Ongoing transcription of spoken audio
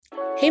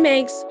Hey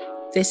Megs,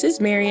 this is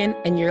Marian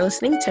and you're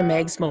listening to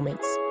Megs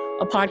Moments,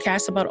 a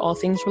podcast about all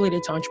things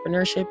related to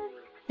entrepreneurship,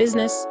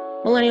 business,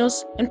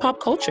 millennials, and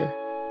pop culture.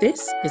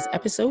 This is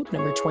episode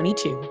number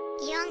 22.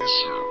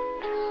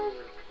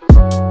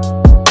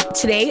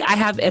 Today, I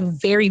have a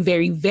very,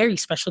 very, very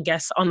special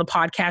guest on the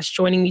podcast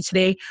joining me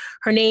today.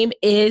 Her name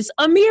is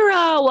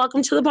Amira.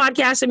 Welcome to the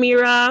podcast,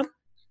 Amira.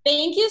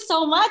 Thank you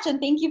so much, and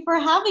thank you for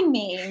having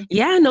me.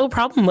 Yeah, no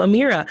problem,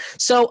 Amira.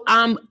 So,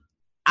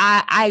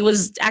 I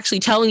was actually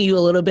telling you a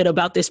little bit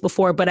about this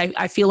before, but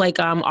I feel like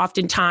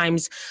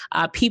oftentimes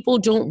people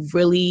don't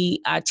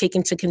really take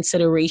into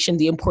consideration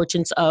the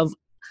importance of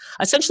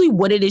essentially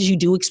what it is you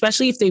do,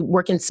 especially if they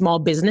work in small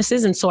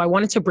businesses. And so I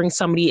wanted to bring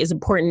somebody as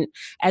important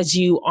as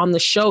you on the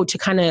show to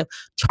kind of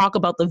talk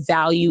about the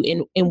value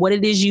in what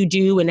it is you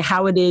do and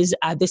how it is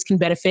this can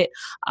benefit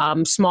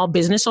small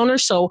business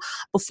owners. So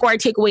before I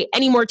take away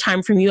any more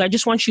time from you, I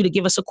just want you to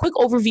give us a quick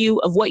overview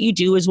of what you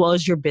do as well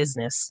as your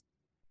business.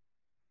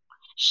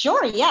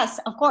 Sure. Yes,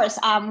 of course.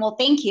 Well,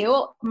 thank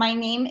you. My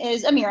name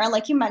is Amira,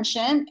 like you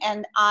mentioned,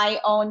 and I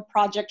own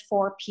Project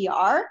 4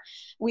 PR.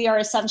 We are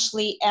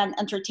essentially an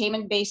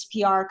entertainment-based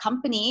PR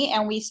company,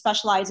 and we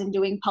specialize in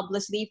doing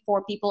publicity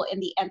for people in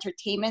the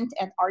entertainment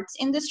and arts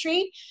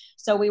industry.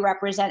 So we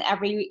represent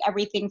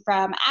everything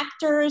from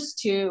actors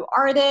to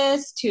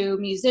artists to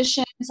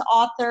musicians,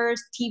 authors,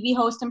 TV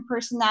hosts and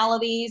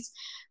personalities.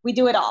 We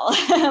do it all,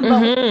 but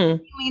we're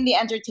in the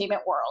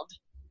entertainment world.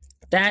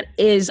 That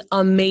is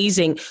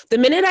amazing. The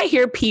minute I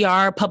hear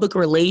PR, public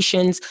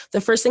relations,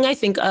 the first thing I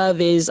think of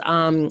is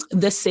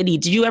The City.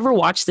 Did you ever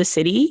watch The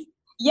City?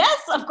 Yes,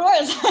 of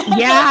course.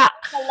 Yeah.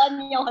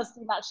 Millennial has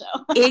seen that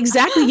show.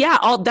 Exactly. Yeah.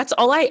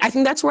 I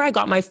think that's where I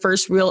got my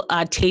first real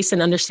taste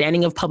and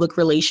understanding of public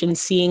relations,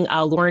 seeing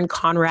Lauren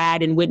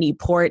Conrad and Whitney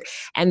Port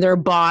and their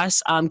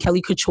boss,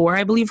 Kelly Couture,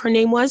 I believe her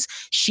name was.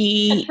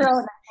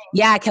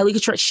 Yeah, Kelly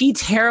Couture, she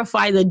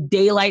terrified the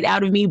daylight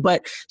out of me,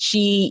 but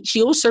she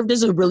always served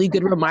as a really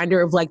good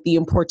reminder of like the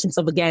importance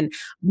of, again,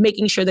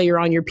 making sure that you're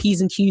on your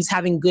P's and Q's,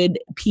 having good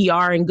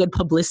PR and good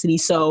publicity.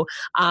 So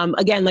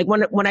again, like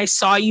when I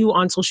saw you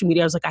on social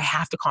media, I was like, I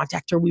have to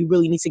contact her. We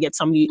really need to get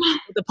somebody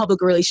with a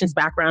public relations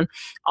background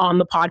on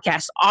the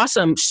podcast.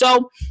 Awesome.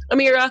 So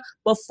Amira,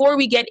 before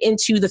we get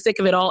into the thick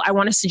of it all, I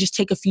want us to just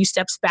take a few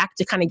steps back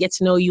to kind of get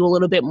to know you a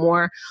little bit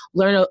more,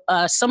 learn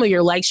some of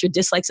your likes, your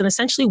dislikes, and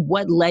essentially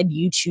what led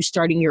you to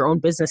starting your own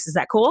business. Is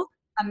that cool?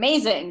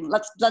 Amazing.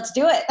 Let's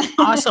do it.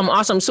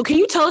 Awesome. So can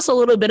you tell us a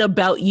little bit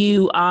about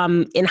you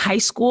in high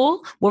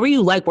school? What were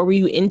you like? What were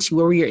you into?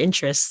 What were your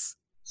interests?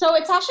 So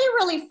it's actually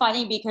really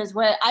funny because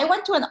when I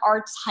went to an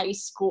arts high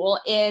school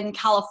in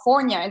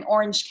California in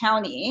Orange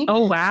County.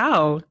 Oh,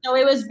 wow. So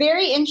it was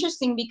very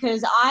interesting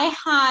because I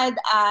had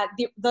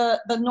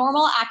the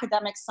normal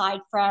academic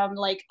side from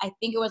I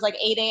think it was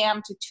 8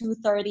 a.m. to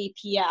 2:30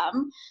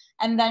 p.m.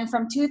 And then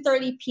from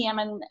 2:30 p.m.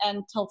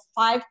 until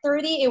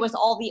 5:30, it was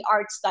all the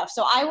art stuff.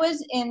 So I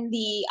was in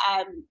the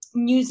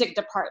music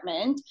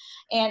department,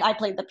 and I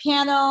played the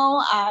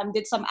piano,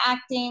 did some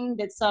acting,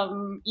 did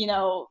some,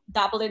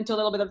 dabbled into a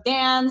little bit of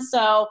dance.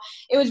 So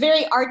it was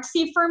very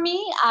artsy for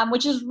me,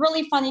 which is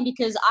really funny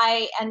because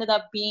I ended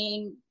up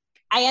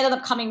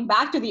coming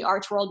back to the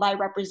arts world by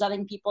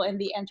representing people in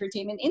the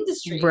entertainment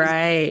industry.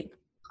 Right.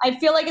 I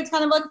feel like it's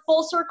kind of like a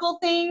full circle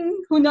thing.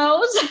 Who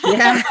knows?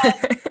 Yeah.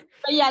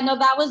 But yeah, no,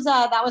 that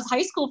was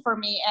high school for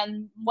me.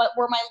 And what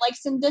were my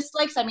likes and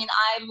dislikes? I mean,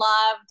 I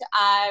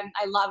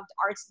loved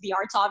the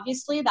arts,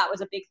 obviously. That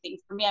was a big thing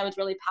for me. I was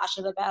really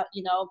passionate about,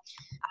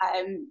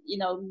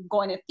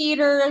 going to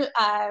theater,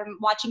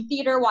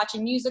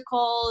 watching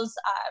musicals,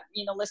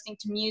 listening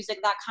to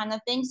music, that kind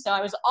of thing. So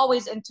I was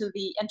always into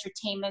the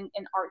entertainment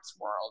and arts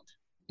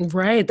world.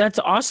 Right. That's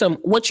awesome.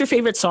 What's your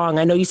favorite song?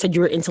 I know you said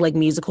you were into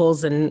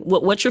musicals, and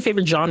what's your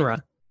favorite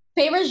genre?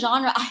 Favorite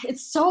genre?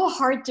 It's so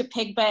hard to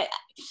pick, but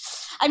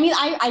I mean,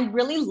 I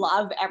really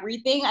love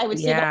everything. I would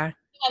say that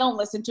I don't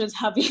listen to is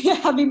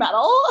heavy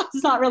metal.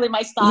 It's not really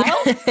my style.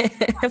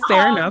 Yeah.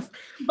 Fair enough.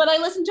 But I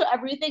listen to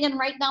everything. And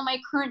right now my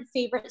current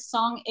favorite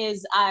song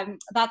is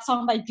that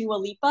song by Dua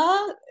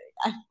Lipa.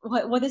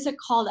 What is it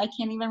called? I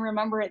can't even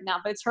remember it now,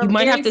 but it's her. You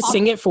might have to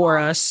sing it for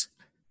us.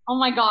 Oh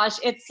my gosh.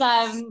 It's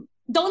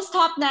Don't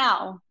Stop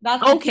Now.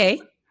 That's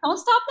okay. Don't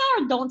Stop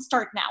Now or Don't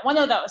Start Now. One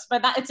of those.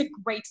 But it's a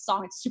great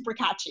song. It's super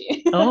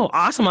catchy. Oh,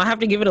 awesome. I'll have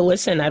to give it a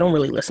listen. I don't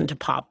really listen to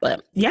pop,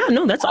 but yeah,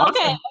 no, that's awesome.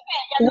 Okay.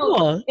 Yeah, cool.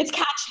 No, it's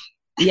catchy.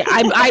 Yeah,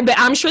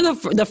 I'm sure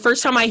the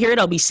first time I hear it,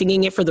 I'll be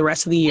singing it for the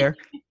rest of the year.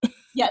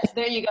 Yes,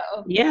 there you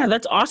go. Yeah,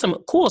 that's awesome.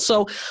 Cool.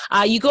 So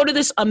you go to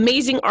this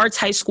amazing arts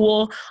high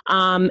school,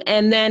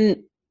 and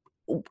then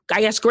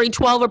I guess grade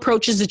 12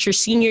 approaches. It's your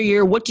senior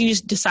year. What do you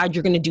decide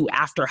you're going to do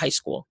after high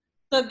school?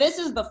 So this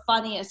is the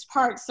funniest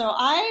part. So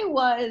I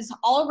was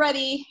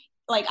already,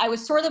 I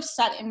was sort of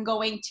set in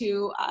going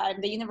to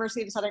the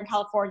University of Southern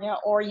California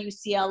or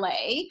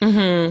UCLA,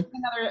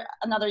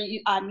 another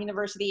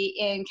university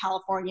in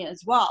California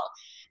as well.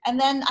 And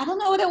then I don't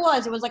know what it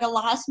was. It was like a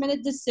last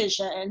minute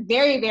decision,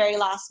 very, very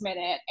last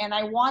minute. And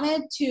I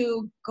wanted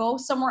to go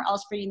somewhere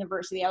else for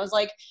university. I was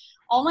like,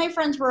 all my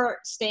friends were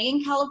staying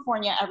in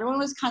California. Everyone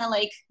was kind of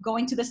like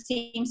going to the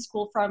same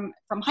school from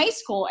high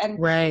school. And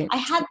Right. I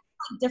had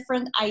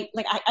different, I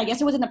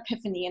guess it was an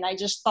epiphany. And I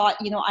just thought,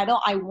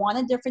 I want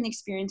a different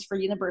experience for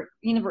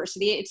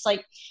university. It's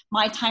like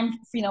my time,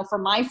 for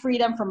my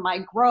freedom, for my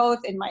growth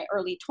in my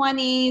early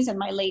 20s and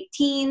my late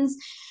teens.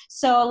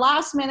 So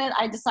last minute,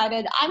 I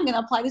decided I'm going to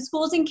apply to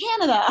schools in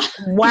Canada.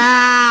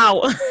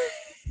 Wow.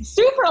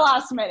 Super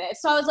last minute.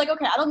 So I was like,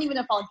 okay, I don't even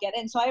know if I'll get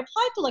in. So I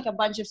applied to like a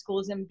bunch of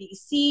schools in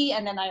BC,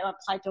 and then I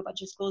applied to a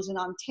bunch of schools in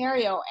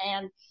Ontario.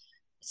 And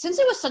since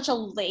it was such a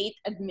late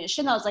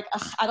admission, I was like,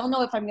 I don't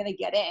know if I'm going to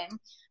get in.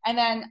 And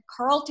then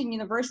Carleton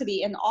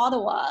University in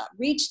Ottawa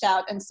reached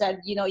out and said,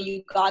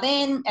 you got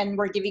in and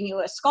we're giving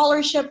you a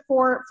scholarship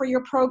for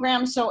your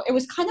program. So it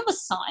was kind of a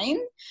sign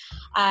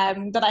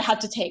that I had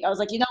to take. I was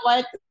like, you know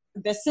what,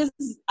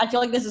 I feel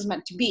like this is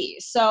meant to be.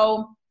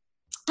 So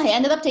I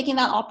ended up taking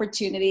that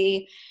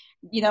opportunity,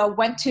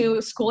 went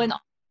to school in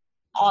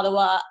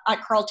Ottawa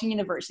at Carleton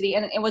University,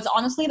 and it was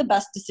honestly the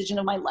best decision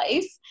of my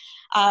life.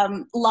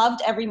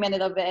 Loved every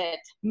minute of it,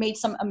 made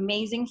some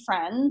amazing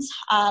friends.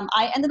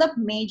 I ended up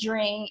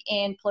majoring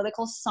in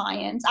political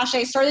science.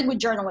 Actually, I started with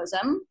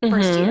journalism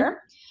first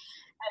year.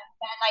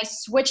 And I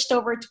switched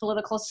over to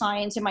political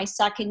science in my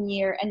second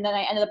year, and then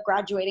I ended up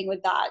graduating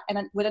with that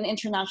and with an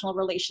international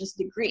relations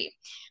degree,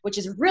 which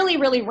is really,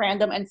 really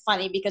random and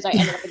funny because I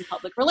ended up in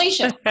public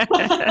relations.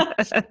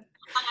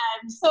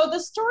 So the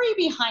story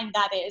behind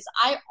that is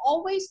I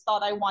always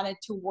thought I wanted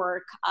to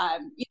work,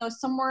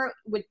 somewhere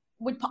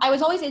I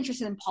was always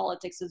interested in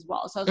politics as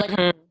well. So I was like,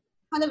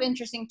 kind of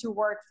interesting to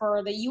work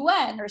for the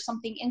UN or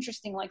something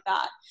interesting like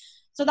that.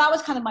 So that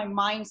was kind of my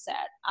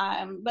mindset.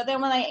 But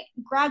then when I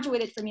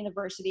graduated from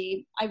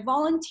university, I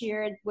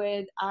volunteered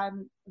with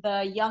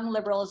the Young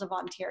Liberals of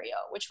Ontario,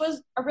 which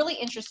was a really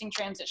interesting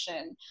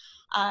transition.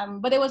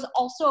 But it was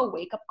also a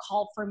wake-up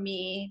call for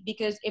me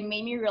because it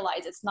made me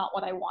realize it's not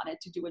what I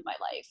wanted to do with my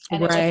life.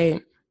 And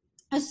it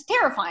was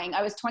terrifying.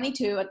 I was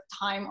 22 at the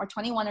time, or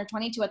 21 or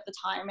 22 at the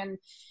time. And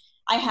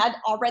I had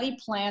already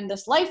planned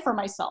this life for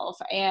myself,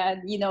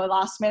 and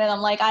last minute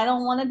I'm like, I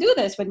don't want to do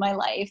this with my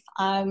life.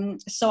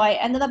 So I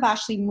ended up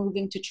actually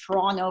moving to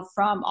Toronto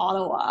from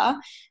Ottawa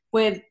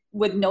with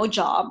no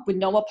job, with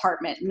no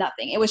apartment,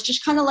 nothing. It was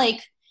just kind of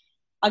like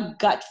a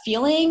gut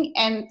feeling.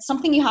 And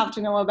something you have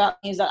to know about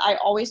me is that I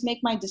always make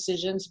my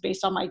decisions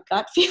based on my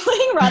gut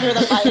feeling rather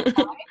than my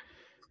mind,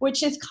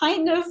 which is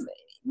kind of,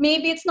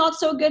 maybe it's not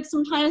so good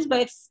sometimes,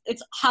 but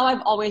it's how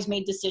I've always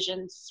made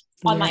decisions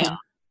on my own.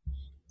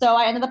 So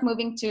I ended up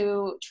moving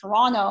to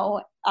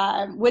Toronto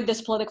with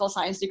this political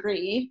science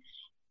degree,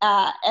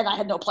 and I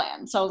had no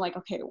plan. So I was like,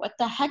 okay, what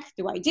the heck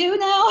do I do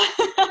now?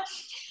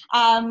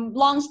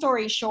 Long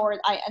story short,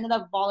 I ended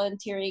up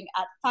volunteering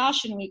at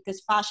Fashion Week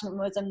because fashion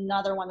was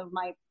another one of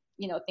my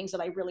things that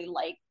I really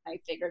liked. I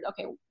figured,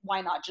 okay,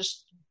 why not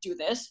just do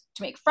this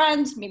to make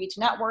friends, maybe to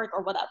network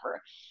or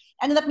whatever.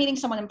 Ended up meeting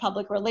someone in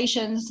public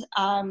relations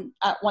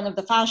at one of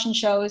the fashion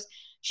shows.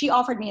 She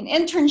offered me an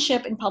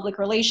internship in public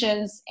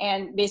relations,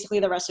 and basically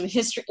the rest of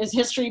history is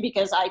history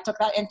because I took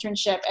that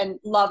internship and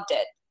loved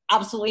it.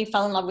 Absolutely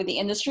fell in love with the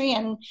industry,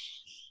 and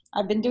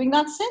I've been doing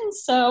that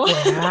since. So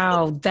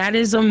wow, that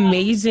is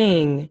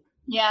amazing.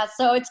 Yeah,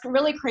 so it's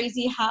really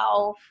crazy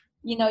how,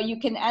 you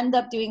can end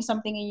up doing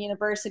something in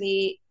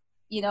university,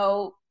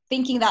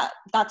 thinking that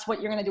that's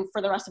what you're going to do for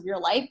the rest of your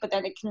life, but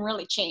then it can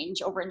really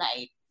change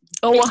overnight.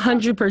 Oh,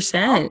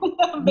 100%.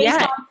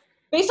 Yeah.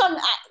 Based on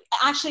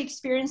actually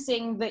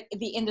experiencing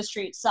the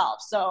industry itself.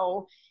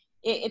 So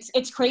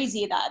it's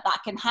crazy that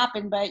can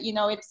happen, but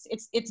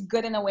it's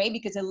good in a way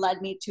because it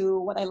led me to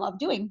what I love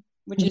doing,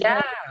 which is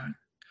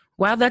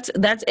Wow, that's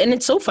and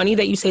it's so funny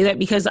that you say that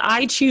because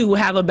I too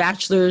have a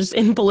bachelor's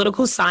in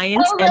political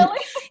science. Oh, really?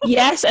 And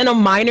yes, and a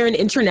minor in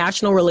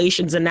international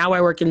relations, and now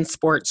I work in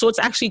sports. So it's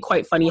actually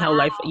quite funny how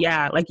life,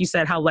 like you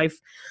said, how life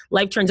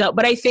turns out.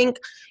 But I think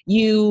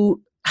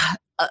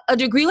a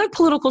degree like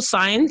political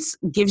science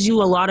gives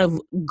you a lot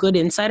of good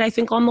insight, I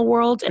think, on the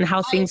world and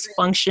how things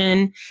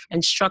function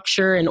and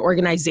structure and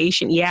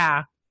organization.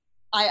 Yeah.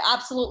 I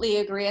absolutely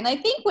agree. And I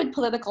think with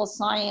political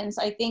science,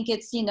 I think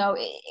it's,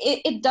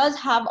 it does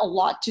have a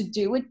lot to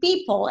do with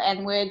people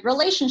and with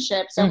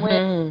relationships and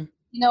with,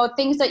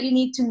 things that you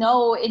need to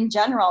know in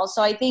general.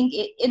 So I think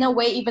in a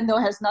way, even though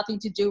it has nothing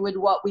to do with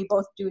what we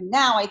both do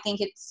now, I think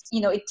it's,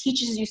 it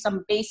teaches you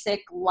some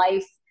basic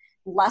life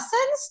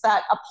lessons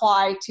that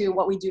apply to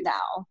what we do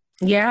now.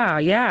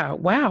 Yeah.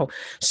 Wow.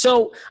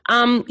 So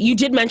you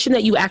did mention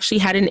that you actually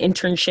had an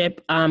internship,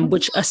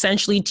 which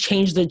essentially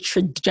changed the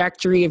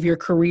trajectory of your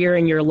career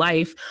and your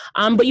life.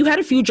 But you had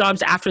a few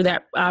jobs after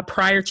that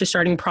prior to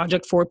starting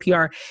Project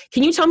 4PR.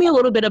 Can you tell me a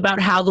little bit about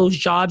how those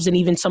jobs and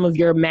even some of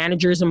your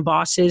managers and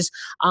bosses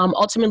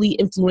ultimately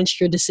influenced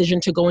your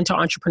decision to go into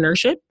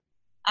entrepreneurship?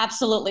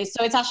 Absolutely.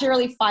 So it's actually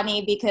really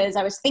funny because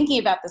I was thinking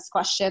about this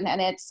question, and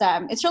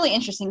it's really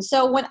interesting.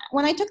 So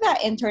when I took that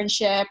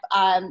internship,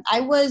 I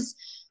was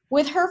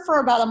with her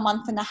for about a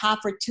month and a half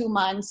or 2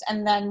 months.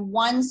 And then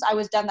once I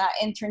was done that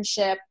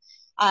internship,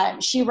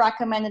 she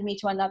recommended me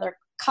to another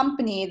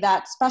company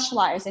that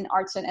specialized in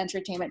arts and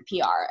entertainment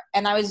PR.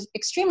 And I was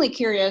extremely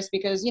curious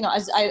because,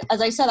 as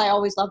I said, I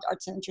always loved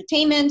arts and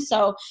entertainment.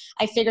 So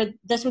I figured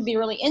this would be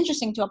really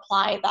interesting to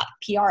apply that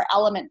PR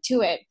element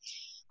to it.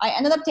 I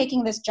ended up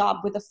taking this job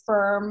with a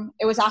firm.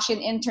 It was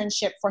actually an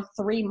internship for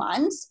 3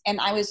 months.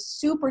 And I was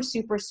super,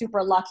 super,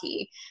 super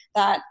lucky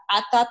that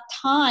at that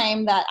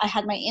time that I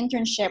had my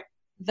internship,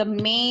 the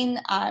main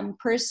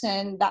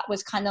person that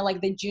was kind of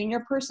like the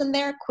junior person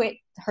there quit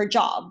her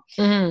job.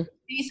 Mm-hmm.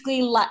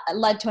 Basically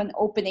led to an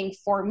opening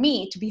for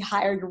me to be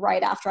hired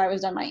right after I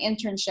was done my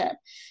internship.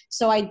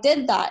 So I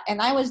did that,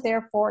 and I was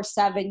there for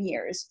 7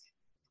 years,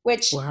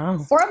 which for a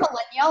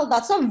millennial,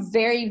 that's a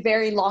very,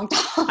 very long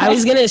time. I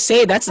was going to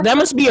say, that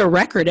must be a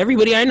record.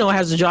 Everybody I know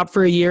has a job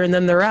for a year and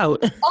then they're out.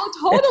 Oh,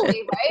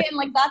 totally, right? And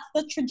like that's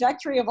the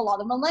trajectory of a lot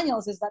of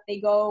millennials, is that they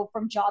go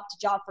from job to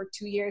job for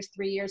 2 years,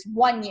 3 years,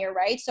 1 year,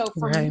 right? So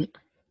for me,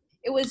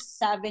 it was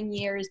 7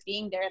 years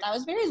being there, and I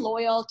was very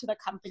loyal to the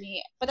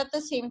company. But at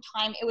the same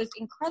time, it was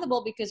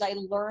incredible because I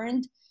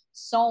learned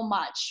so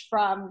much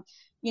from,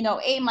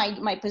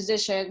 my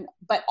position,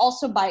 but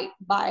also by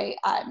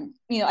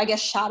I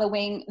guess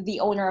shadowing the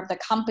owner of the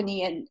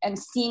company and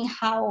seeing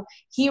how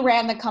he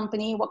ran the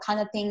company, what kind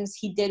of things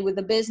he did with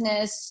the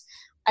business.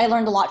 I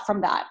learned a lot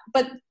from that.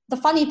 But the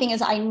funny thing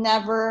is I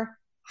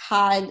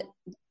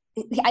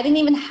didn't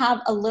even have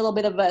a little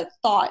bit of a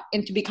thought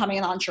into becoming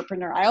an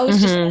entrepreneur. I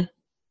always just,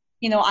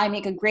 I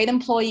make a great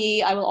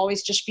employee. I will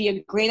always just be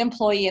a great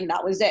employee. And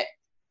that was it.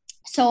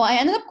 So I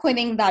ended up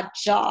quitting that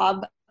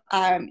job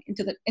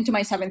into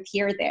my 7th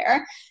year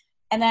there.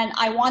 And then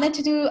I wanted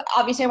to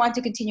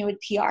continue with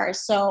PR.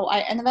 So I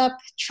ended up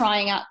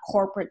trying out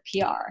corporate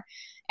PR.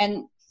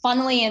 And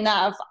funnily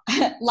enough,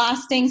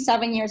 lasting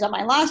 7 years at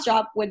my last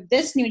job, with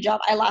this new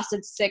job, I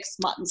lasted 6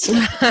 months.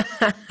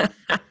 And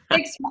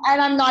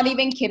I'm not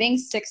even kidding,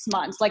 6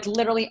 months, like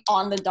literally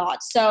on the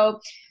dot. So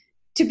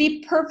to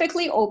be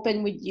perfectly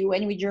open with you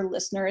and with your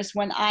listeners,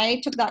 when I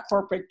took that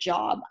corporate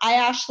job, I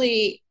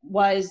actually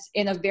was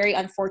in a very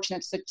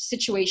unfortunate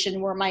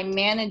situation where my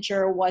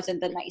manager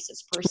wasn't the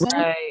nicest person.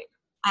 Right.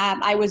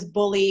 I was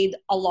bullied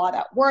a lot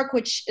at work,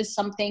 which is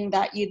something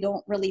that you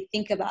don't really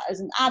think about as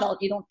an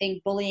adult. You don't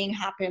think bullying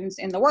happens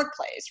in the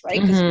workplace, right?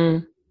 Because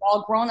we're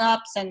all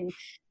grown-ups and,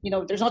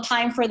 there's no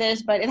time for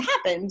this, but it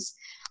happens.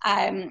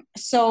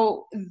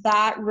 So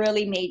that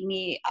really made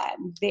me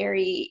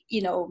very,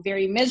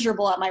 very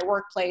miserable at my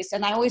workplace.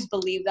 And I always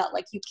believe that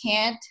like you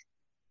can't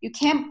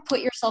put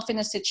yourself in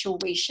a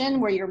situation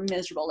where you're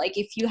miserable. Like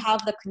if you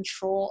have the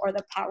control or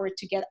the power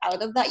to get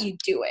out of that, you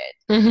do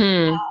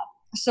it.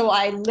 So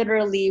I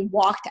literally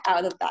walked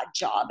out of that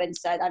job and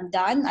said, I'm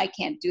done. I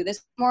can't do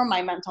this anymore.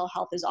 My mental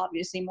health is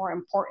obviously more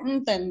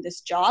important than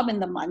this job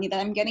and the money that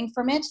I'm getting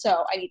from it.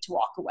 So I need to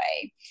walk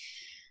away.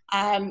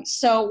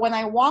 So when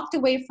I walked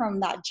away from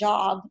that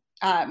job,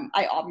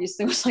 I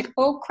obviously was like,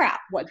 oh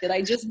crap, what did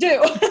I just do?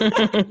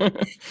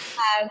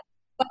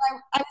 But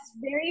I was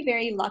very,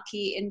 very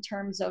lucky in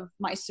terms of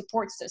my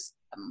support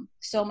system.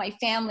 So my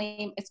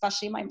family,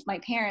 especially my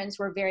parents,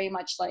 were very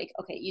much like,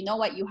 okay, you know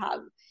what, you have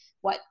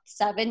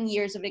 7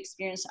 years of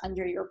experience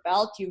under your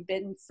belt. You've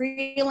been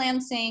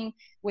freelancing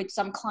with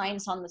some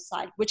clients on the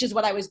side, which is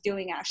what I was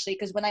doing actually.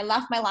 Because when I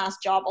left my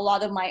last job, a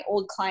lot of my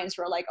old clients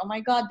were like, oh my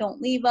God, don't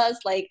leave us.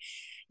 Like,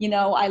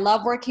 I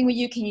love working with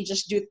you. Can you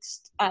just do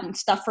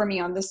stuff for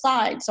me on the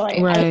side? So I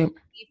was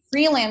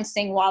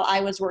freelancing while I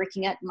was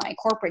working at my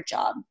corporate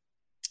job.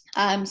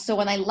 So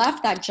when I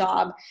left that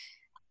job,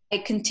 I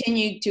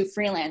continued to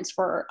freelance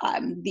for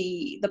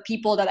the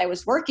people that I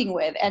was working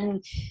with.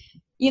 And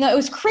it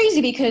was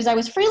crazy because I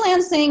was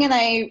freelancing and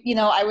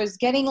I was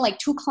getting like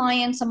 2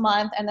 clients a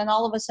month. And then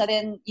all of a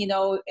sudden,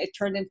 it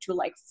turned into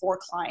like 4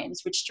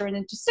 clients, which turned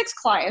into 6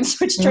 clients,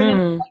 which turned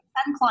into like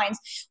 10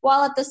 clients,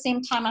 while at the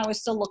same time I was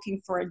still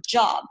looking for a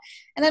job.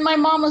 And then my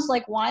mom was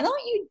like, why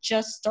don't you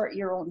just start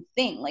your own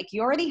thing? Like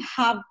you already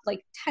have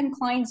like 10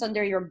 clients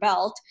under your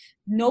belt.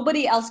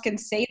 Nobody else can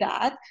say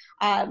that.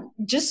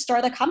 Just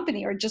start a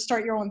company or just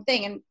start your own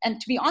thing. And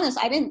to be honest,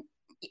 I didn't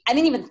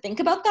even think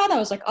about that. I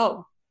was like,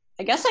 oh,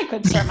 I guess I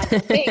could start my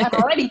own thing. I'm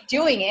already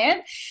doing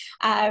it.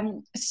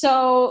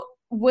 So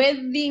with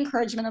the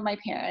encouragement of my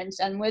parents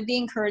and with the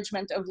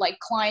encouragement of like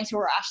clients who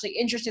were actually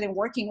interested in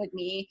working with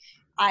me,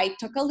 I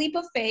took a leap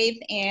of faith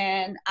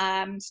and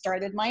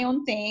started my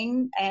own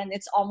thing. And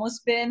it's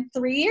almost been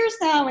 3 years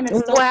now. And it's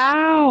still,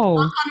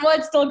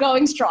 it's still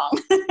going strong.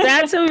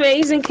 That's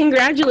amazing.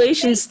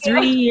 Congratulations.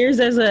 3 years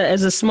as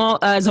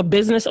a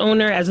business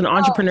owner, as an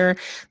entrepreneur.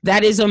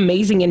 That is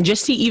amazing. And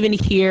just to even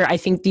hear, I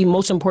think the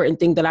most important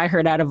thing that I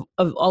heard out of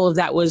all of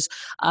that was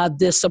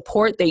the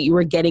support that you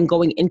were getting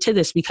going into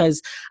this,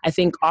 because I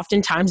think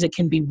oftentimes it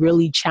can be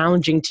really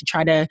challenging to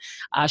try to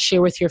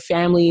share with your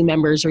family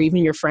members or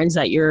even your friends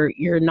that you're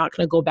not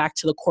going to go back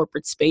to the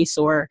corporate space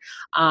or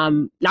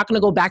not going to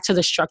go back to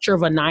the structure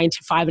of a 9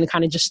 to 5 and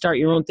kind of just start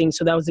your own thing.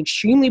 So that was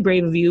extremely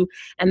brave of you.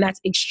 And that's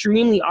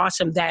extremely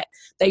awesome that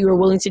you were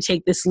willing to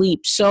take this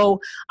leap.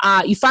 So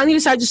you finally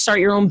decided to start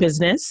your own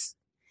business.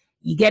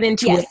 You get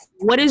into it.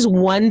 What is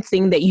one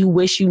thing that you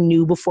wish you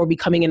knew before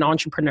becoming an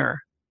entrepreneur?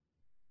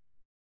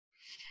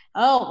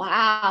 Oh,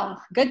 wow.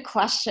 Good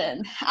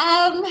question.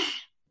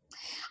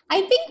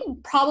 I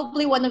think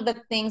probably one of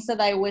the things that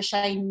I wish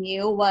I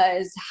knew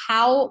was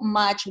how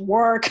much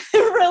work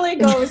really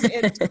goes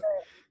into it.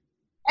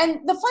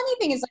 And the funny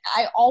thing is,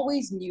 like, I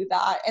always knew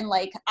that. And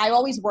like, I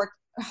always worked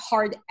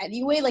hard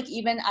anyway. Like,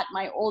 even at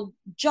my old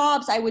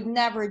jobs, I would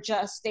never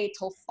just stay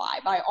till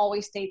 5. I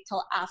always stayed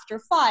till after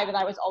 5. And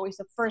I was always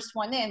the first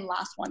one in,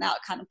 last one out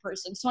kind of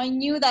person. So I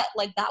knew that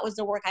like that was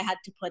the work I had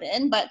to put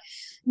in. But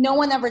no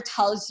one ever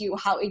tells you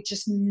how it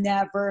just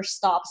never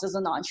stops as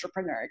an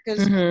entrepreneur.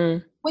 Because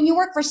Mm-hmm. when you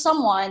work for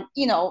someone,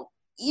 you don't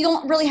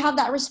really have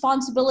that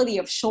responsibility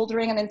of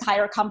shouldering an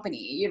entire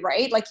company,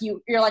 right? Like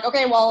you're like,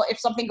 okay, well, if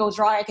something goes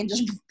wrong, I can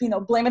just,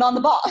 blame it on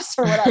the boss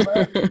or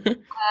whatever.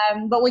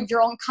 But with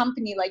your own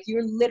company, like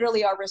you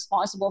literally are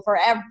responsible for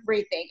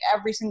everything,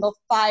 every single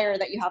fire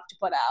that you have to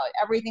put out,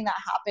 everything that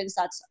happens,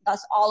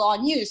 that's all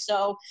on you.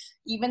 So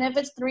even if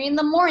it's 3 a.m.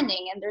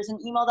 and there's an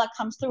email that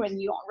comes through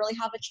and you don't really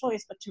have a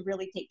choice but to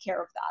really take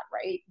care of that,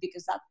 right?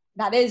 Because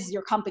that is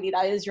your company,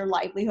 that is your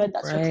livelihood,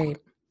 that's your Right. client.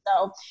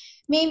 So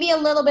maybe a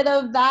little bit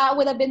of that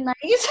would have been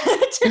nice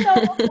to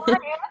know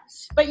beforehand.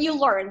 But you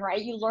learn,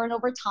 right? You learn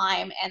over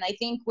time. And I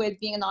think with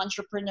being an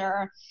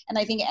entrepreneur, and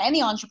I think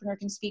any entrepreneur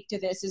can speak to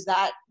this, is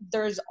that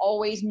there's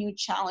always new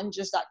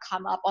challenges that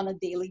come up on a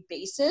daily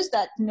basis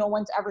that no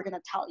one's ever going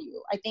to tell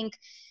you. I think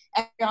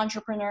every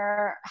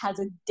entrepreneur has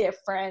a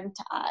different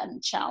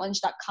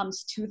challenge that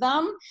comes to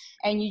them,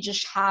 and you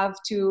just have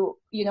to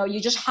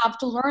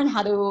learn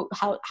how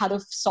to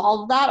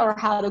solve that, or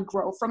how to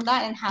grow from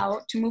that, and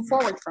how to move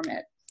forward from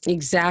it.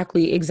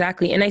 Exactly.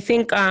 And I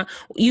think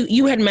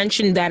you had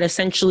mentioned that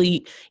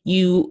essentially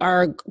you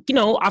are,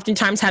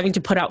 oftentimes having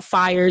to put out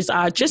fires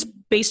just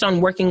based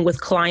on working with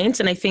clients.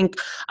 And I think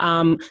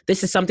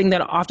this is something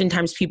that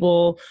oftentimes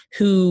people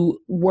who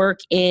work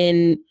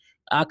in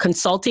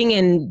consulting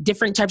and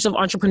different types of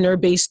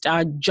entrepreneur-based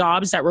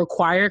jobs that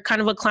require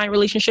kind of a client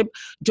relationship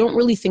don't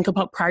really think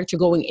about prior to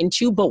going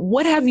into. But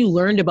what have you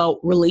learned about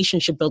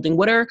relationship building?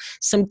 What are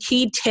some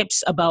key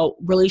tips about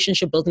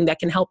relationship building that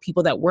can help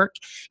people that work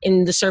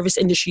in the service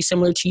industry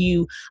similar to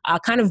you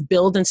kind of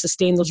build and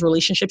sustain those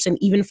relationships and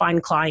even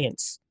find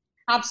clients?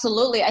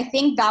 Absolutely. I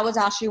think that was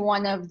actually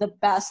one of the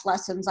best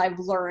lessons I've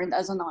learned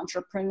as an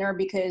entrepreneur,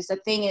 because the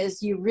thing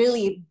is, you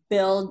really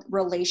build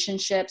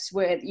relationships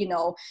with,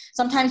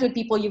 sometimes with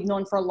people you've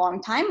known for a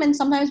long time, and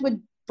sometimes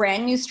with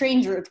brand new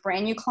strangers,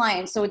 brand new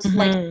clients. So it's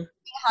like Mm-hmm.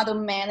 how to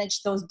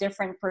manage those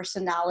different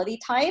personality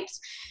types.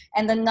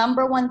 And the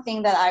number one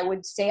thing that I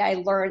would say I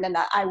learned, and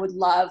that I would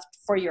love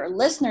for your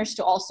listeners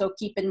to also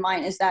keep in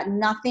mind, is that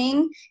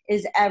nothing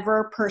is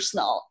ever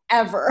personal,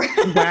 ever.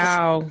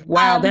 Wow,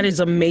 that um,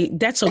 is amazing.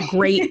 That's a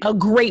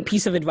great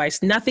piece of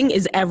advice. Nothing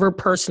is ever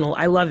personal.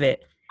 I love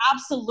it.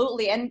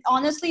 Absolutely. And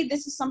honestly,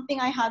 this is something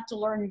I had to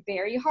learn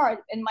very hard.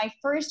 In my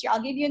first year,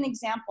 I'll give you an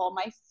example.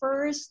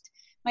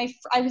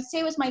 I would say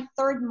it was my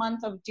 3rd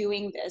month of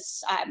doing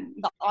this,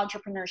 the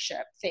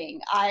entrepreneurship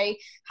thing. I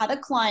had a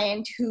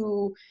client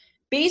who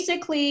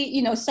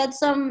basically, said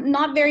some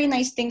not very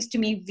nice things to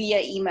me via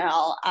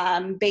email,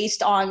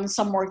 based on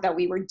some work that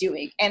we were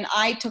doing. And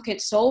I took it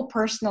so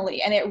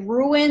personally, and it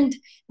ruined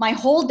my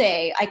whole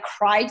day. I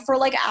cried for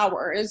like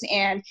hours,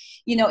 and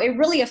it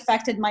really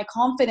affected my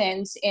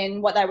confidence in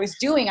what I was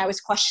doing. I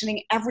was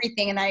questioning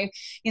everything, and I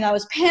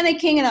was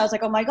panicking, and I was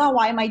like, oh my God,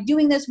 why am I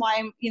doing this?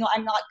 I'm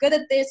not good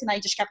at this. And I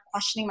just kept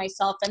questioning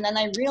myself. And then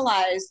I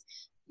realized,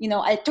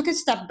 I took a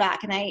step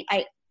back, and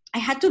I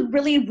had to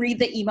really read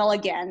the email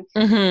again,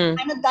 Mm-hmm.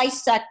 kind of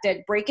dissect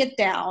it, break it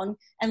down,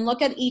 and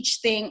look at each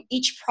thing,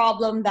 each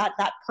problem that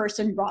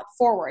person brought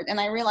forward. And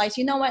I realized,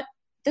 you know what?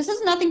 This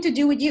has nothing to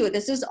do with you.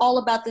 This is all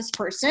about this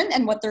person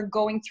and what they're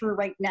going through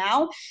right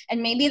now.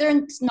 And maybe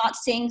they're not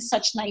saying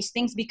such nice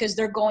things because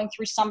they're going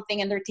through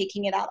something and they're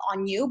taking it out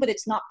on you, but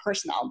it's not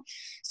personal.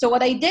 So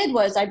what I did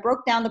was I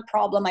broke down the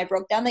problem, I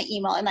broke down the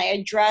email, and I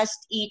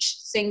addressed each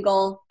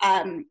single,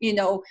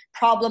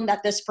 problem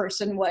that this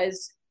person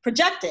was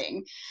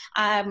projecting.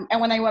 And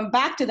when I went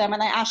back to them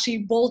and I actually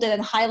bolded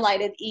and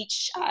highlighted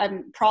each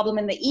problem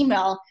in the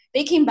email,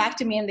 they came back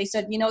to me and they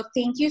said,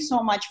 thank you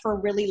so much for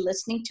really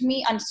listening to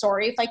me. I'm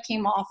sorry if I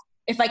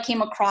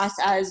came across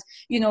as,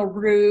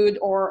 rude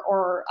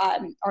or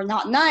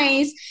not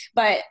nice,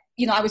 but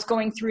I was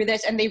going through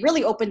this, and they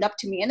really opened up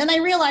to me. And then I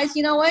realized,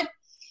 you know what?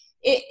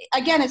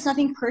 It's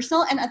nothing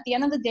personal. And at the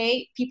end of the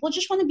day, people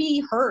just want to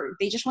be heard.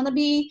 They just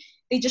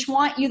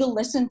want you to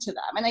listen to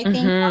them. And I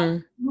think Mm-hmm.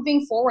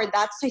 moving forward,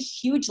 that's a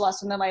huge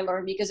lesson that I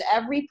learned, because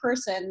every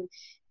person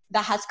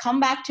that has come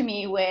back to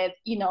me with,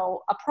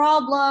 a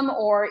problem,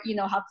 or,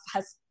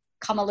 has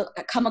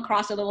come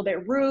across a little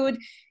bit rude,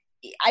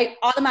 I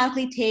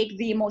automatically take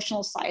the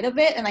emotional side of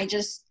it, and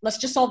let's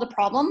just solve the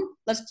problem.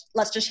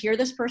 Let's just hear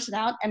this person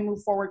out and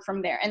move forward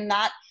from there. And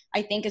that,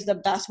 I think, is the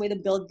best way to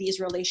build these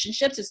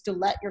relationships, is to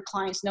let your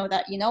clients know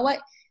that, you know what,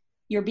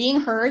 you're being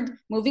heard.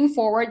 Moving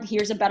forward,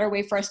 here's a better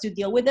way for us to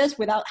deal with this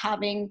without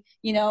having,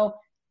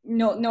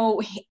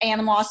 no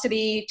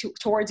animosity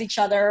towards each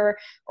other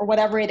or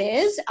whatever it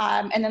is.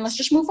 And then let's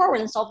just move forward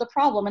and solve the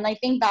problem. And I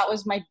think that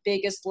was my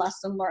biggest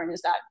lesson learned,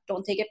 is that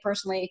don't take it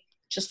personally.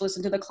 Just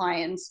listen to the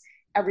clients.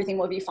 Everything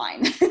will be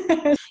fine.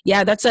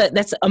 Yeah, that's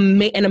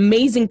an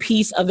amazing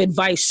piece of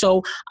advice.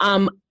 So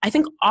I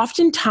think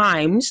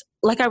oftentimes,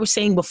 like I was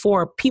saying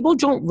before, people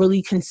don't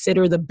really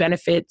consider the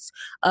benefits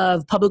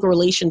of public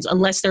relations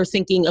unless they're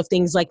thinking of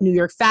things like New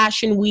York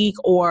Fashion Week,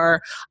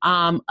 or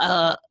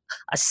a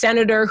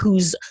senator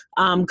who's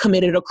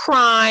committed a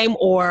crime,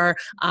 or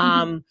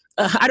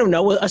I don't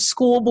know, a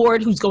school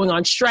board who's going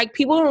on strike.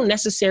 People don't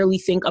necessarily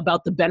think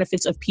about the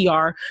benefits of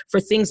PR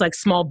for things like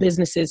small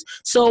businesses.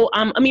 So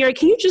Amira,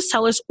 can you just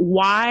tell us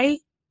why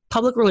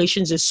public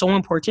relations is so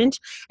important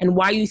and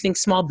why you think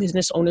small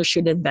business owners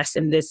should invest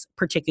in this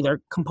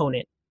particular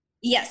component?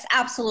 Yes,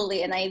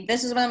 absolutely. And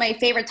this is one of my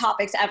favorite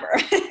topics ever.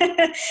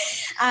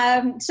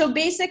 So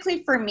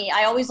basically for me,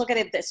 I always look at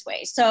it this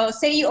way. So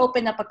say you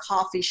open up a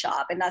coffee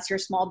shop and that's your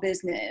small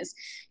business.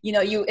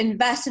 You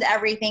invested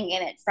everything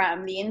in it,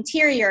 from the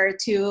interior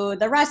to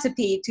the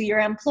recipe, to your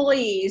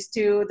employees,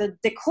 to the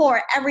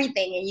decor,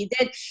 everything. And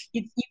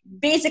you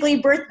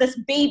basically birthed this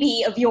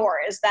baby of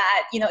yours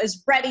that,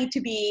 is ready to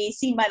be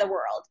seen by the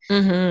world.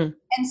 Mm-hmm.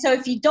 And so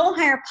if you don't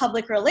hire a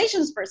public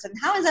relations person,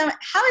 how is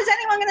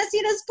anyone going to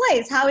see this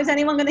place? How is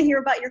anyone going to hear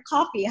about your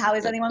coffee? How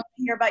is anyone going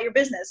to hear about your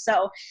business?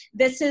 So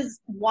this is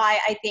why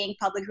I think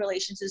public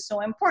relations is so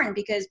important,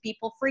 because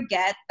people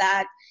forget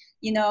that,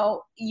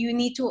 you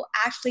need to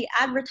actually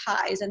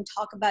advertise and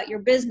talk about your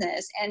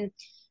business. And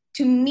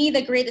to me,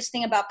 the greatest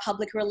thing about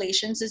public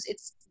relations is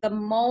it's the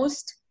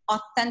most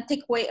authentic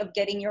way of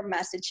getting your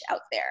message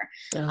out there.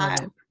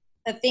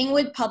 The thing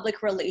with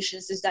public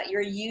relations is that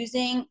you're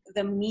using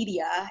the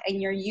media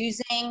and you're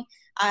using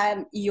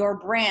your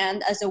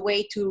brand as a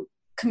way to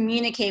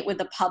communicate with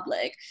the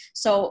public.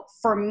 So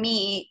for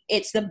me,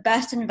 it's the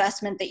best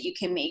investment that you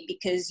can make,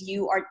 because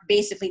you are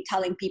basically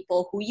telling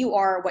people who you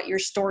are, what your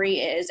story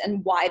is, and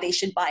why they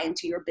should buy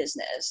into your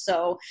business.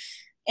 So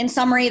in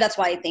summary, that's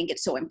why I think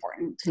it's so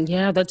important.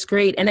 Yeah, that's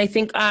great. And I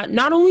think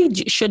not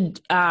only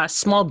should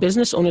small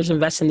business owners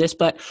invest in this,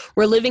 but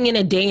we're living in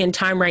a day and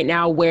time right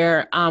now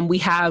where we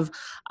have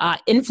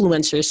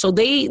influencers. So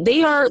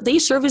they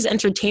serve as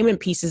entertainment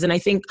pieces. And I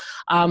think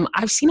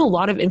I've seen a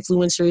lot of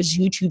influencers,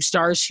 YouTube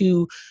stars,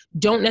 who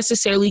don't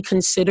necessarily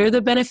consider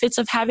the benefits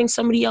of having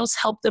somebody else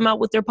help them out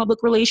with their public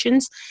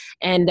relations.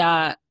 And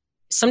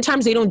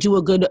sometimes they don't do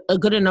a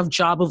good enough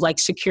job of like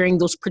securing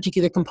those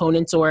particular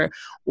components, or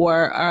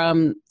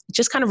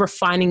just kind of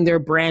refining their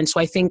brand. So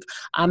I think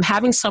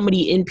having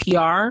somebody in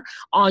PR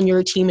on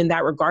your team in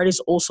that regard is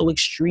also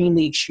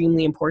extremely,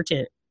 extremely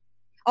important.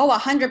 Oh,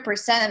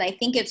 100%. And I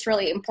think it's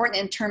really important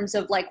in terms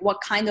of like what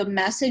kind of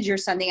message you're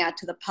sending out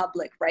to the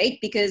public, right?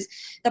 Because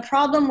the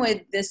problem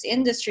with this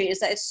industry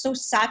is that it's so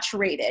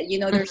saturated.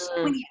 There's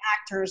so many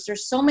actors,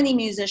 there's so many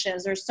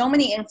musicians, there's so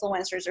many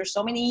influencers, there's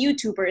so many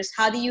YouTubers.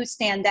 How do you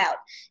stand out?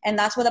 And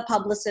that's what a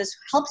publicist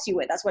helps you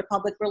with. That's what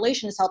public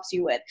relations helps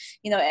you with.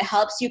 It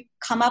helps you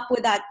come up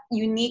with that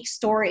unique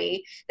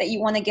story that you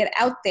want to get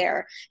out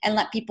there and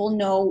let people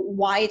know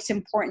why it's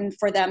important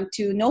for them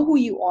to know who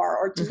you are,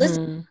 or to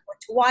listen,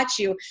 to watch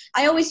you.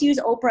 I always use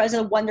Oprah as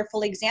a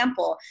wonderful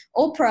example.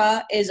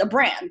 Oprah is a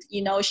brand.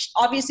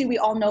 Obviously we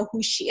all know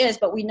who she is,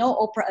 but we know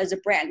Oprah as a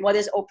brand. What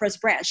is Oprah's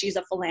brand? She's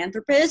a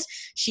philanthropist.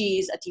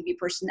 She's a TV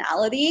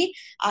personality.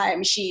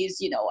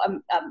 She's,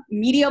 a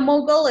media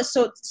mogul.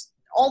 So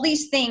all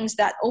these things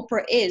that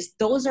Oprah is,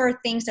 those are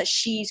things that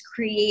she's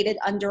created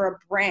under a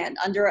brand,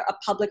 under a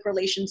public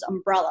relations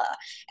umbrella.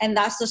 And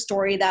that's the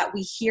story that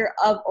we hear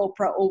of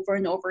Oprah over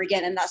and over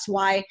again. And that's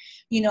why,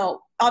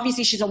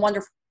 obviously she's a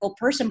wonderful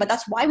person, but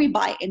that's why we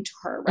buy into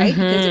her, right?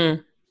 Mm-hmm. Because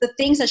the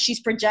things that she's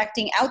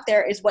projecting out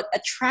there is what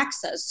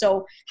attracts us.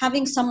 So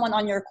having someone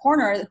on your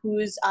corner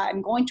who's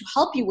going to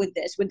help you with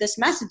this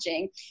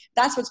messaging,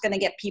 that's what's going to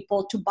get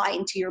people to buy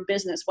into your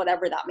business,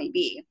 whatever that may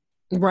be.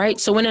 Right.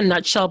 So in a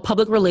nutshell,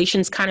 public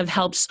relations kind of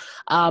helps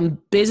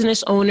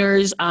business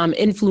owners,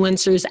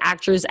 influencers,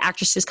 actors,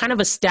 actresses kind of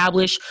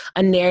establish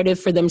a narrative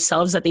for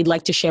themselves that they'd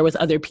like to share with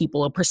other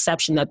people, a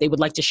perception that they would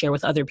like to share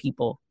with other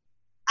people.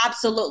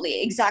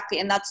 Absolutely. Exactly.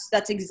 And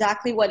that's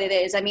exactly what it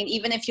is. I mean,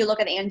 even if you look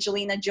at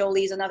Angelina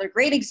Jolie is another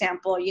great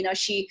example.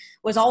 She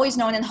was always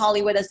known in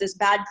Hollywood as this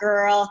bad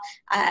girl,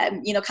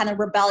 kind of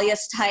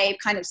rebellious type,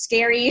 kind of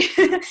scary.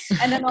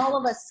 And then all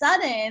of a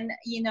sudden,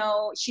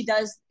 she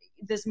does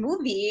this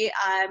movie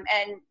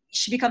and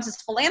she becomes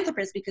this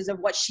philanthropist because of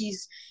what she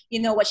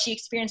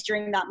experienced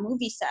during that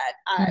movie set.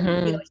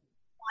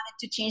 Wanted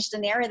to change the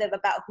narrative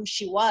about who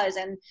she was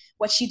and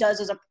what she does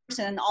as a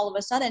person. And all of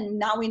a sudden,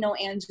 now we know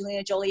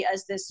Angelina Jolie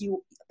as this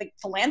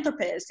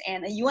philanthropist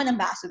and a UN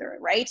ambassador,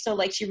 right? So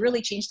like she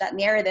really changed that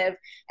narrative,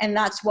 and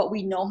that's what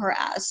we know her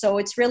as. So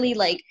it's really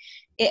like,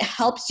 it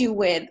helps you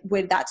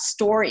with that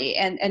story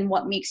and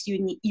what makes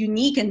you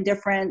unique and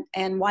different,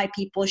 and why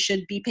people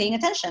should be paying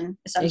attention,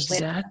 essentially.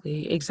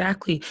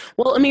 Exactly.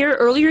 Well, Amira,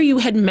 earlier you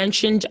had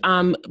mentioned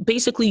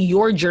basically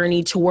your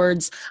journey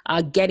towards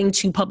getting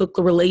to public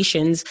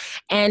relations.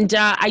 And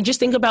I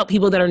just think about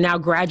people that are now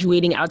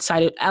graduating out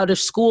of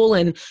school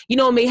and,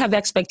 may have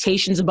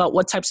expectations about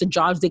what types of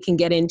jobs they can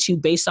get into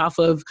based off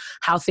of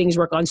how things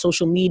work on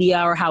social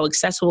media or how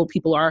accessible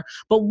people are.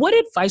 But what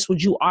advice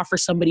would you offer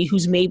somebody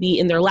who's maybe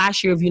in their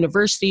last year of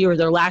university or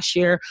their last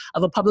year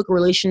of a public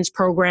relations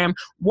program?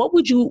 What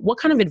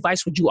kind of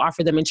advice would you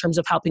offer them in terms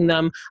of helping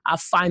them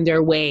find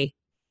their way?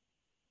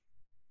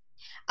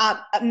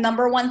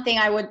 Number one thing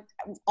I would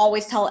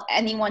always tell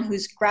anyone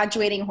who's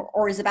graduating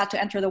or is about to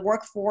enter the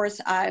workforce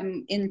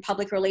in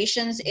public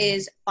relations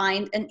is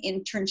find an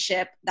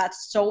internship.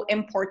 That's so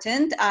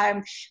important.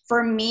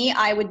 For me,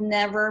 I would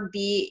never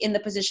be in the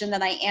position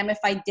that I am if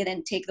I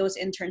didn't take those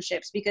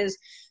internships, because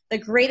the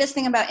greatest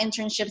thing about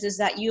internships is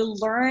that you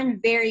learn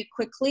very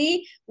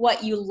quickly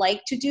what you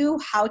like to do,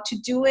 how to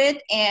do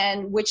it,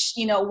 and which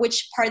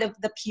part of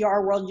the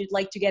PR world you'd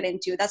like to get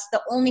into. That's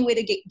the only way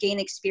to gain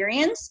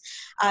experience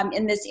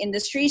in this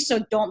industry. So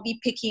don't be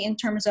picky in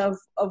terms of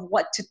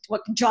what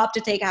job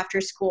to take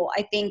after school.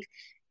 I think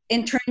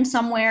intern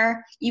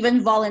somewhere,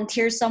 even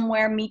volunteer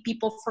somewhere, meet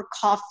people for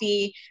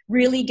coffee,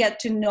 really get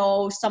to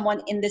know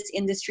someone in this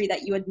industry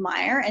that you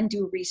admire and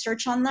do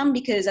research on them,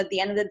 because at the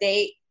end of the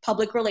day,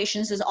 public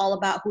relations is all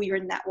about who your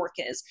network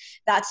is.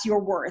 That's your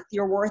worth.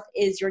 Your worth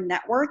is your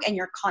network and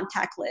your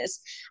contact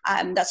list.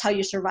 That's how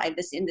you survive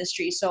this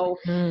industry. So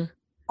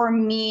for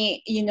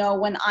me,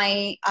 when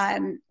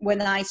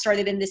I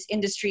started in this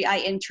industry, I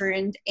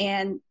interned,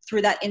 and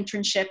through that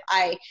internship,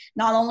 I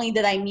not only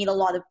did I meet a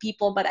lot of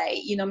people, but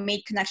I,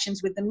 made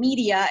connections with the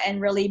media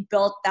and really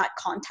built that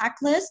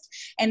contact list.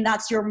 And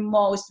that's your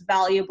most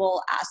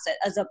valuable asset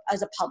as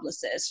a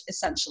publicist,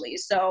 essentially.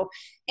 So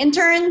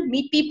intern,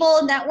 meet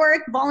people,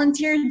 network,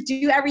 volunteer,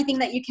 do everything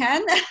that you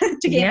can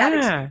to gain that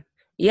experience.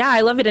 Yeah,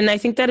 I love it. And I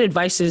think that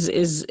advice is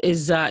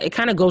it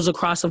kind of goes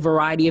across a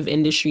variety of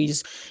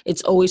industries.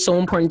 It's always so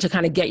important to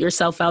kind of get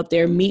yourself out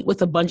there, meet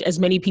with as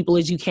many people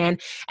as you can,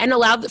 and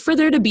allow for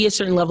there to be a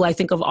certain level, I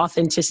think, of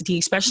authenticity,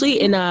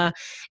 especially in a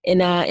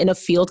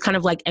field kind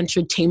of like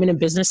entertainment and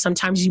business.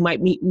 Sometimes you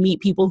might meet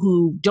people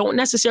who don't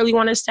necessarily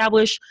want to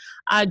establish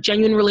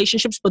genuine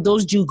relationships, but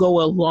those do go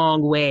a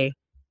long way.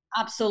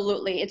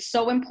 Absolutely. It's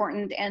so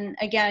important. And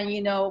again,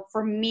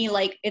 for me,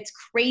 it's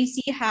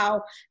crazy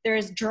how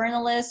there's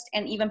journalists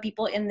and even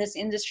people in this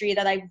industry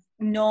that I've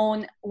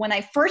known when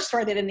I first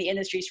started in the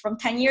industries from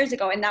 10 years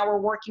ago. And now we're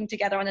working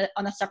together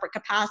on a separate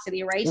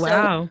capacity, right?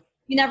 Wow. So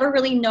you never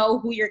really know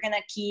who you're going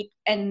to keep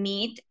and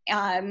meet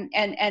and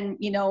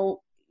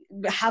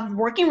have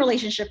working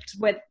relationships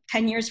with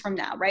 10 years from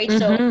now, right?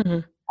 Mm-hmm.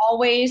 So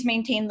always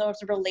maintain those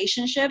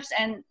relationships.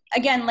 And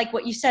again, like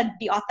what you said,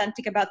 be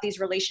authentic about these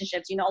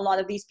relationships. A lot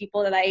of these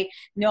people that I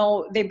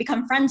know, they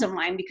become friends of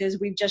mine because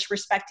we've just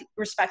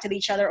respected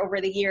each other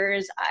over the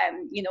years,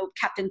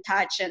 kept in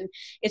touch. And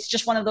it's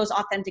just one of those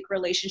authentic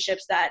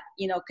relationships that,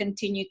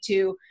 continue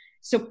to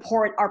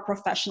support our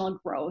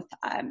professional growth.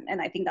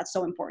 And I think that's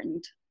so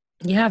important.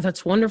 Yeah,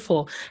 that's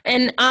wonderful.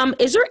 And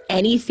is there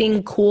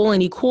anything cool,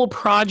 any cool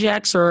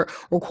projects or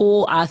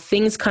cool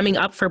things coming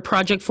up for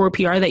Project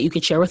 4PR that you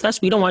could share with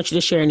us? We don't want you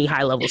to share any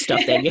high level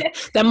stuff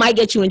that might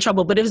get you in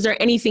trouble, but is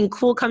there anything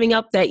cool coming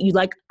up that you'd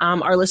like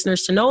our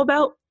listeners to know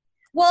about?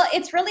 Well,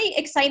 it's really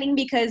exciting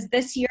because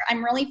this year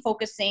I'm really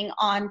focusing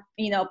on,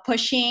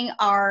 pushing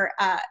our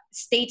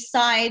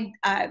stateside,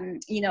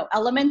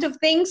 element of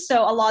things.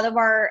 So a lot of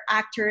our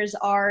actors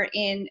are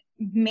in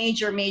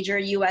major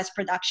US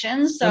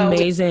productions. So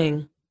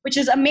amazing. Which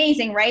is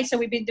amazing, right? So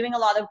we've been doing a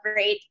lot of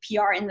great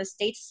PR in the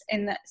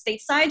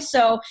stateside.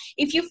 So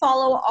if you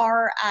follow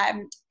our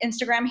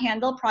Instagram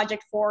handle,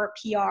 Project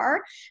 4PR,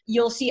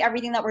 you'll see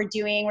everything that we're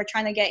doing. We're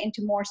trying to get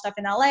into more stuff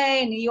in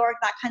LA, New York,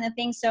 that kind of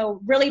thing. So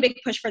really big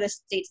push for the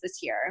States this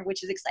year,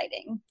 which is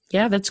exciting.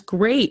 Yeah, that's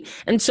great.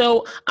 And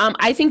so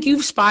I think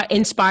you've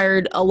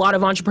inspired a lot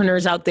of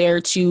entrepreneurs out there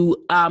to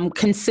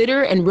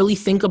consider and really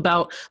think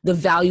about the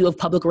value of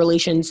public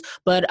relations.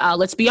 But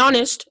let's be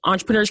honest,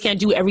 entrepreneurs can't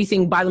do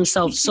everything by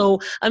themselves. So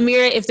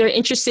Amira, if they're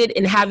interested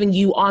in having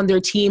you on their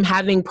team,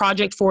 having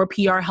Project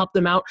 4PR help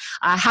them out,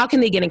 how can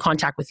they get in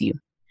contact with you?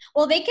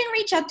 Well, they can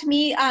reach out to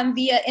me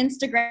via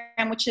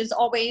Instagram, which is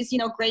always,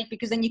 great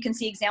because then you can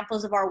see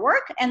examples of our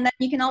work. And then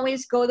you can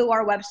always go to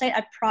our website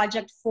at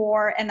Project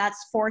 4, and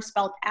that's 4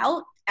 spelled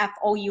out,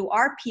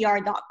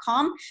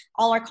 FOUR.PR.com.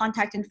 All our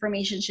contact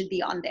information should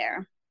be on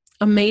there.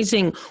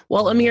 Amazing.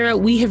 Well, Amira,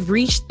 we have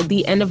reached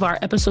the end of our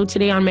episode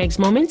today on Meg's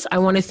Moments. I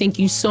want to thank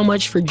you so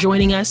much for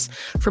joining us,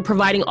 for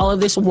providing all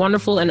of this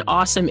wonderful and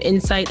awesome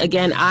insight.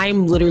 Again,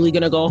 I'm literally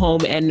going to go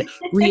home and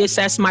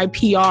reassess my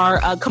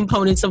PR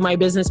components of my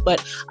business,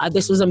 but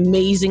this was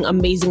amazing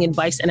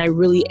advice. And I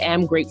really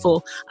am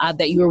grateful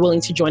that you were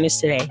willing to join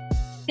us today.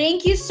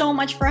 Thank you so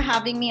much for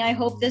having me. I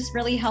hope this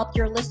really helped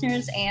your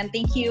listeners. And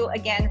thank you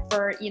again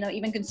for,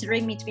 even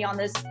considering me to be on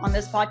this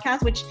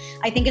podcast, which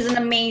I think is an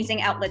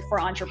amazing outlet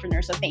for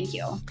entrepreneurs. So thank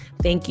you.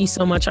 Thank you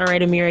so much. All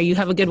right, Amira, you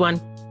have a good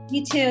one.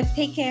 You too.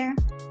 Take care.